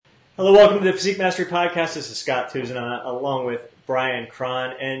Hello, welcome to the Physique Mastery Podcast. This is Scott Tuzana along with Brian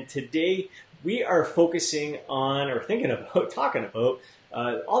Cron, and today we are focusing on, or talking about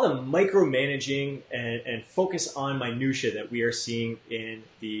all the micromanaging and focus on minutia that we are seeing in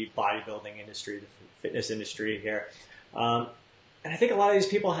the bodybuilding industry, the fitness industry here. And I think a lot of these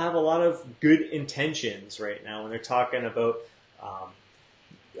people have a lot of good intentions right now when they're talking about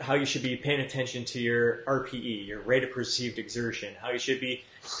how you should be paying attention to your RPE, your rate of perceived exertion, how you should be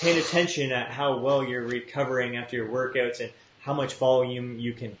paying attention at how well you're recovering after your workouts and how much volume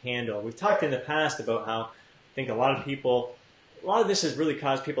you can handle. We've talked in the past about how I think a lot of this has really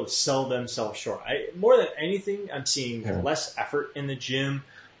caused people to sell themselves short. More than anything, I'm seeing less effort in the gym.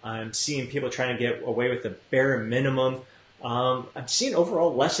 I'm seeing people trying to get away with the bare minimum. I'm seeing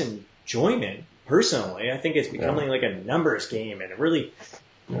overall less enjoyment, personally. I think it's becoming like a numbers game and really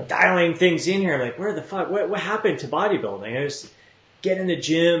dialing things in here. I'm like, where the fuck? What happened to bodybuilding? I just get in the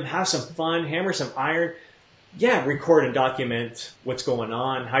gym, have some fun, hammer some iron. Yeah, record and document what's going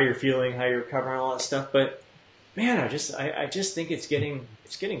on, how you're feeling, how you're recovering, all that stuff. But man, I just think it's getting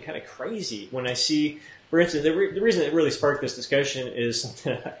kind of crazy when I see, for instance, the reason it really sparked this discussion is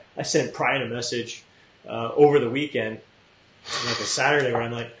I sent Brian a message over the weekend, like a Saturday, where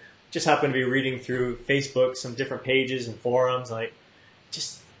I'm like, just happened to be reading through Facebook, some different pages and forums, like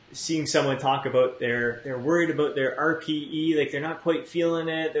just seeing someone talk about they're worried about their RPE, like they're not quite feeling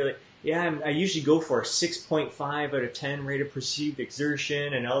it. They're like, yeah, I usually go for a 6.5 out of 10 rate of perceived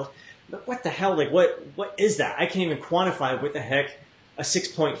exertion, and but what the hell? Like, what is that? I can't even quantify what the heck a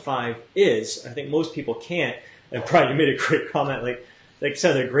 6.5 is. I think most people can't. And Brian, you made a great comment, like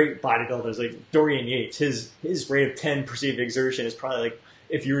some of the great bodybuilders, like Dorian Yates, his rate of 10 perceived exertion is probably like,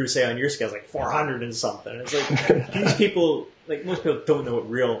 if you were to say on your scale, it's like 400 and something. It's like these people, like most people, don't know what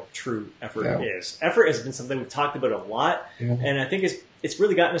real, true effort is. Effort has been something we've talked about a lot, and I think it's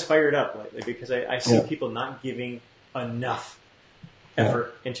really gotten us fired up lately because I see people not giving enough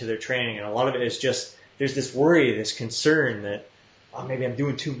effort into their training, and a lot of it is just there's this worry, this concern that maybe I'm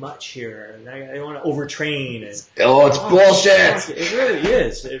doing too much here, and I don't want to overtrain. And it's bullshit. It really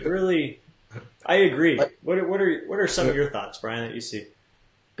is. It really. I agree. What are some of your thoughts, Brian, that you see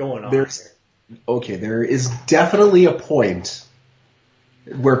going on here? Okay, there is definitely a point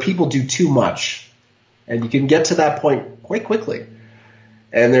where people do too much, and you can get to that point quite quickly.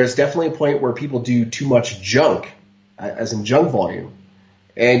 And there's definitely a point where people do too much junk, as in junk volume,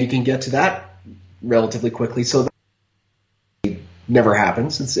 and you can get to that relatively quickly. So that never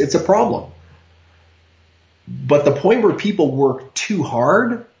happens. It's a problem. But the point where people work too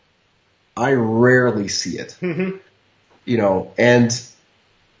hard, I rarely see it. And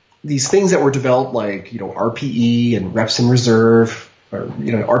these things that were developed, like, RPE and reps in reserve, or,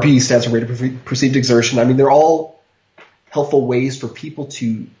 RPE stands for rate of perceived exertion. I mean, they're all helpful ways for people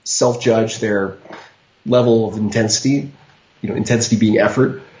to self-judge their level of intensity, intensity being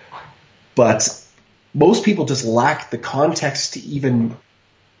effort. But most people just lack the context to even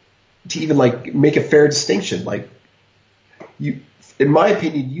like make a fair distinction. Like, in my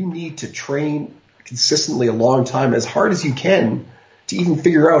opinion, you need to train consistently a long time, as hard as you can, to even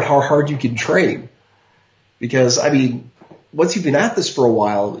figure out how hard you can train. Because, I mean, once you've been at this for a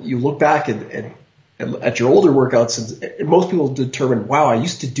while, you look back at your older workouts, and most people determine, wow, I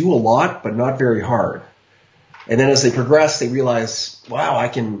used to do a lot, but not very hard. And then as they progress, they realize, wow, I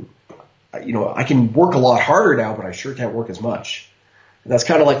can work a lot harder now, but I sure can't work as much. And that's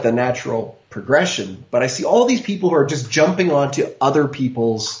kind of like the natural progression. But I see all these people who are just jumping onto other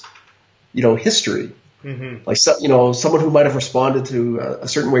people's, history. Mm-hmm. Like, someone who might have responded to a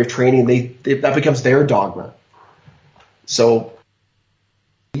certain way of training, that becomes their dogma. So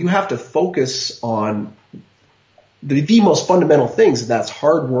you have to focus on the most fundamental things, and that's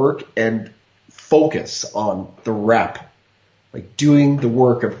hard work and focus on the rep, like doing the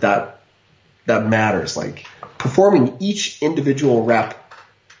work of that matters, like performing each individual rep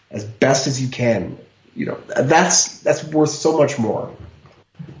as best as you can. That's worth so much more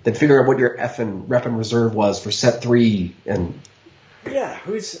than figuring out what your effing rep and reserve was for set 3. And to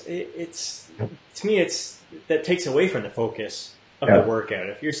me, that takes away from the focus of the workout.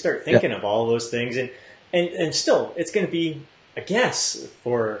 If you start thinking of all those things, and still, it's going to be a guess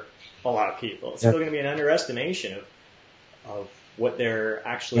for a lot of people. It's still going to be an underestimation of what they're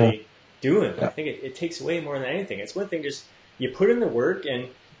actually doing. I think it takes away more than anything. It's one thing, just you put in the work, and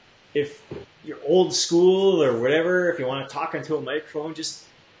if you're old school or whatever, if you want to talk into a microphone, just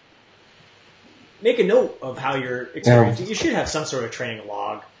make a note of how you're experiencing. You should have some sort of training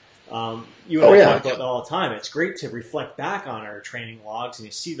log. You and I talk about that all the time. It's great to reflect back on our training logs and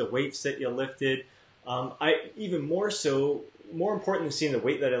you see the weights that you lifted. I even more so more important than seeing the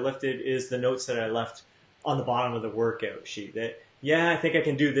weight that I lifted is the notes that I left on the bottom of the workout sheet. That, yeah, I think I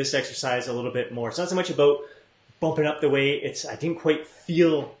can do this exercise a little bit more. It's not so much about bumping up the weight. I didn't quite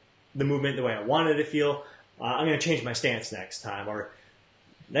feel the movement the way I wanted to feel. I'm going to change my stance next time, or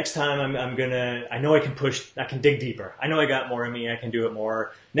next time I know I can push, I can dig deeper. I know I got more in me, I can do it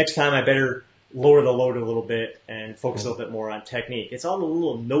more. Next time I better lower the load a little bit and focus a little bit more on technique. It's all the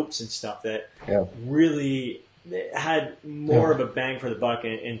little notes and stuff that really had more of a bang for the buck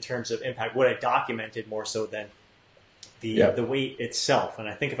in terms of impact, what I documented more so than the weight itself. And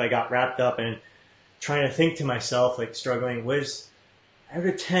I think if I got wrapped up in trying to think to myself, like struggling, out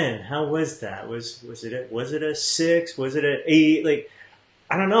of 10, how was that? Was it a 6? Was it an 8? Like,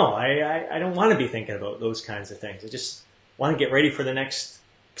 I don't know. I don't want to be thinking about those kinds of things. I just want to get ready for the next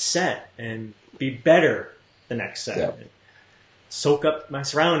set and be better the next set. And soak up my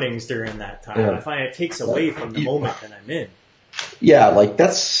surroundings during that time. I find it takes away from the moment that I'm in. Yeah, like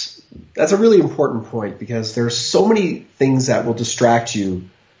that's a really important point, because there's so many things that will distract you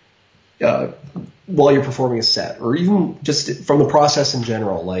while you're performing a set, or even just from the process in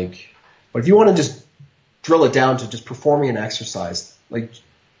general. Like, but if you want to just drill it down to just performing an exercise, like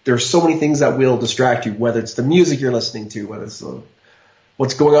there's so many things that will distract you, whether it's the music you're listening to, whether it's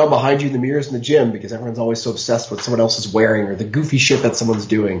what's going on behind you in the mirrors in the gym, because everyone's always so obsessed with what someone else is wearing, or the goofy shit that someone's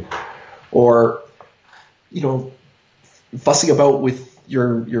doing, or, you know, fussing about with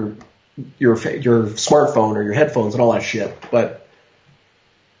your smartphone or your headphones and all that shit. But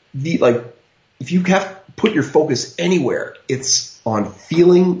if you have to put your focus anywhere, it's on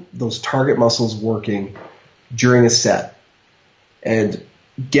feeling those target muscles working during a set and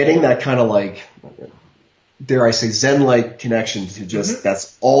getting that kind of, like, dare I say, Zen-like connection to just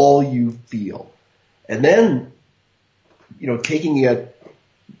that's all you feel. And then, you know, taking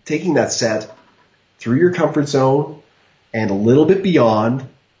that set through your comfort zone and a little bit beyond,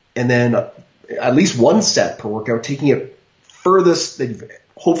 and then at least one set per workout, taking it furthest that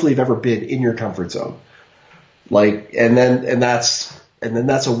you've ever been in your comfort zone. Like, and then that's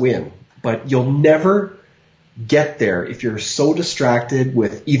a win. But you'll never get there if you're so distracted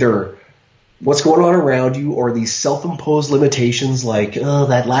with either what's going on around you or these self-imposed limitations, like, oh,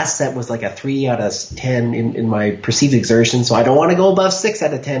 that last set was like a 3 out of 10 in my perceived exertion, so I don't want to go above 6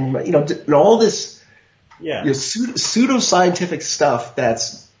 out of 10. You know, and all this pseudo-scientific stuff that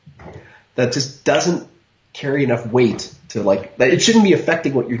just doesn't carry enough weight to, like, that it shouldn't be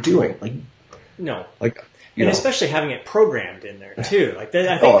affecting what you're doing. Like, no. Like, and especially having it programmed in there too. Like,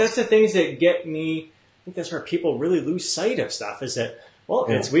 I think that's the things that get me. I think that's where people really lose sight of stuff, is that, well,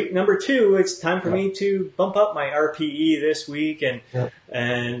 it's week number 2. It's time for me to bump up my RPE this week, and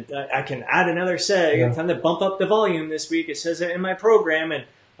I can add another set. It's time to bump up the volume this week. It says it in my program, and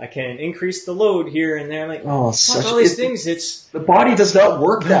I can increase the load here and there. Like, all these things. The body does not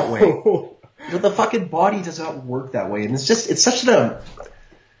work that way. The fucking body does not work that way, and it's just such an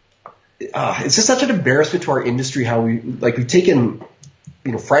embarrassment to our industry how we've taken,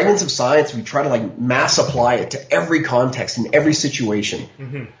 you know, fragments of science, we try to, like, mass apply it to every context in every situation.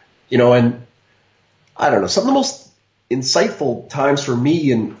 You know, and I don't know, some of the most insightful times for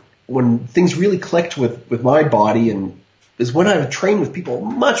me, and when things really clicked with my body, and is when I would train with people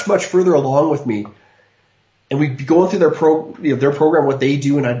much, much further along with me, and we'd be going through their program, what they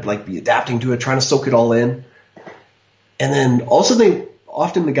do, and I'd, like, be adapting to it, trying to soak it all in. And then also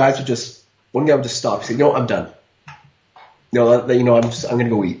often the guys one guy would just stop and say, no, I'm done. I'm going to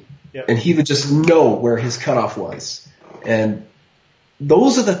go eat. Yep. And he would just know where his cutoff was. And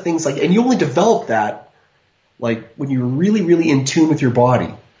those are the things, like, and you only develop that, like, when you're really, really in tune with your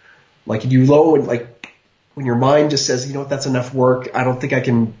body. Like, when your mind just says, you know what, that's enough work. I don't think I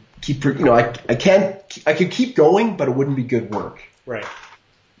can keep, you know, I could keep going, but it wouldn't be good work. Right.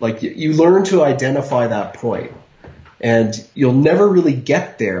 Like, you learn to identify that point. And you'll never really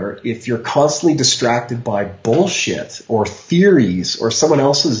get there if you're constantly distracted by bullshit or theories or someone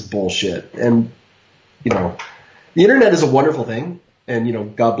else's bullshit. And, you know, the internet is a wonderful thing. And, you know,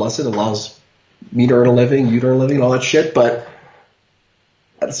 God bless it. It allows me to earn a living, you to earn a living, all that shit. But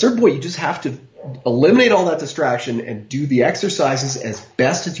at a certain point, you just have to eliminate all that distraction and do the exercises as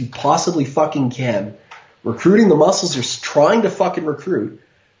best as you possibly fucking can, recruiting the muscles you're trying to fucking recruit.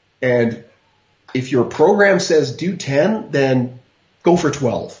 And if your program says do 10, then go for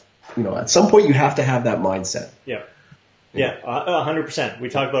 12. You know, at some point you have to have that mindset. Yeah, 100%. We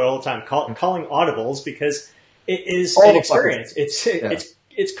talk about it all the time. Calling audibles, because it is an experience.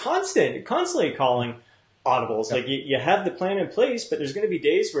 It's constantly calling audibles. Yeah. Like, you have the plan in place, but there's going to be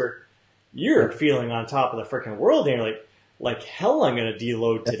days where you're feeling on top of the freaking world, and you're like hell, I'm going to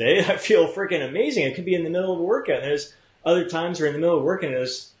deload today. I feel freaking amazing. It could be in the middle of a workout, and there's other times we're in the middle of working,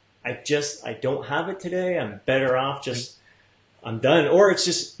 I don't have it today. I'm better off I'm done. Or it's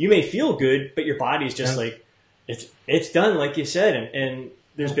just, you may feel good, but your body's just like, it's done, like you said. And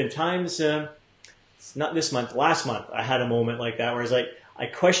there's been times, it's not this month, last month, I had a moment like that where I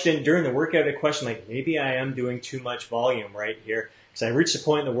questioned during the workout, like, maybe I am doing too much volume right here. Because I reached a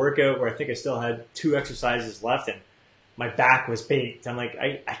point in the workout where I think I still had 2 exercises left and my back was baked. I'm like,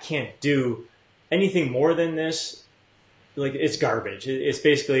 I can't do anything more than this. Like, it's garbage. It's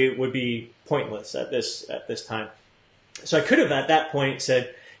basically would be pointless at this time. So I could have at that point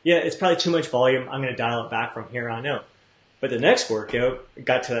said, yeah, it's probably too much volume. I'm going to dial it back from here on out. But the next workout,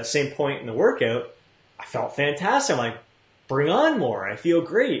 got to that same point in the workout, I felt fantastic. I'm like, bring on more. I feel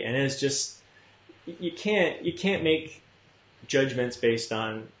great. And it's just, you can't make judgments based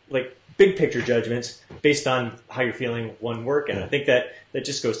on, like, big picture judgments based on how you're feeling one workout. I think that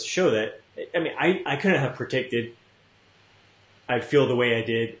just goes to show that, I mean, I couldn't have predicted I'd feel the way I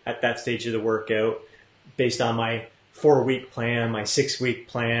did at that stage of the workout based on my 4-week plan, my 6-week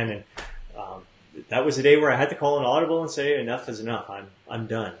plan. And that was the day where I had to call an audible and say, enough is enough. I'm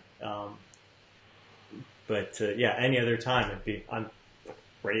done. Yeah, any other time I'm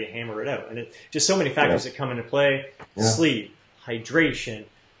ready to hammer it out. And just so many factors that come into play: sleep, hydration,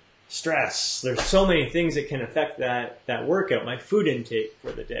 stress. There's so many things that can affect that workout. My food intake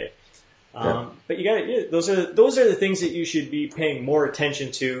for the day. But those are the things that you should be paying more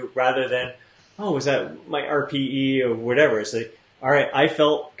attention to rather than, oh, was that my RPE or whatever? It's like, all right, I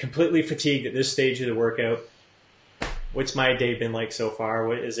felt completely fatigued at this stage of the workout. What's my day been like so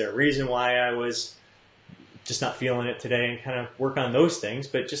far? Is there a reason why I was just not feeling it today? And kind of work on those things,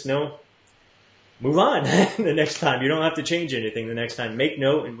 but just move on the next time. You don't have to change anything the next time. Make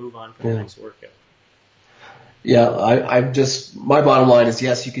note and move on from the next workout. Yeah, my bottom line is,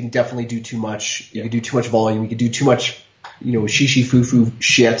 yes, you can definitely do too much. You can do too much volume. You can do too much, shishi foo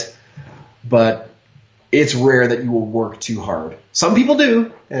shit, but it's rare that you will work too hard. Some people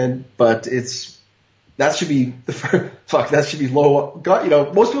do, but that should be that should be low.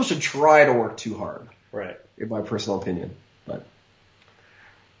 Most people should try to work too hard. Right. In my personal opinion, but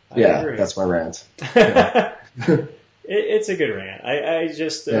that's my rant. It's a good rant. I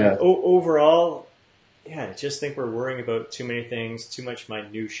just overall, I just think we're worrying about too many things, too much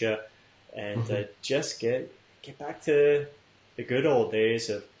minutia, and just get back to the good old days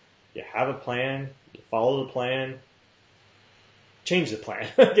of you have a plan, you follow the plan, change the plan.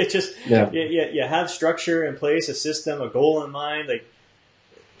 You have structure in place, a system, a goal in mind. Like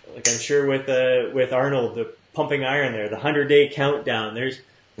I'm sure with Arnold, the pumping iron there, the 100-day countdown.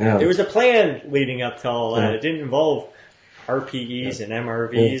 There was a plan leading up to all that. It didn't involve RPEs and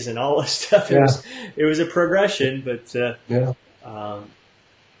MRVs and all this stuff. It was a progression, but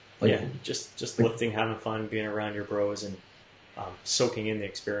just lifting, having fun, being around your bros, and soaking in the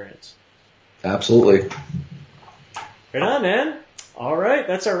experience. Absolutely. Right on, man. All right,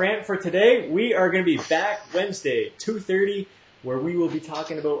 that's our rant for today. We are going to be back Wednesday, 2:30, where we will be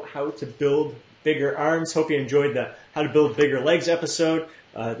talking about how to build bigger arms. Hope you enjoyed the How to Build Bigger Legs episode.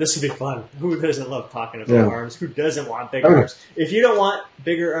 This will be fun. Who doesn't love talking about arms? Who doesn't want bigger arms? If you don't want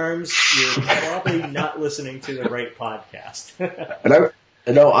bigger arms, you're probably not listening to the right podcast.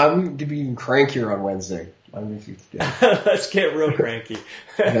 And I'm going to be even crankier on Wednesday. Let's get real cranky.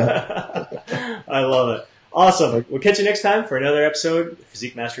 I love it. Awesome. We'll catch you next time for another episode of the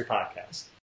Physique Mastery Podcast.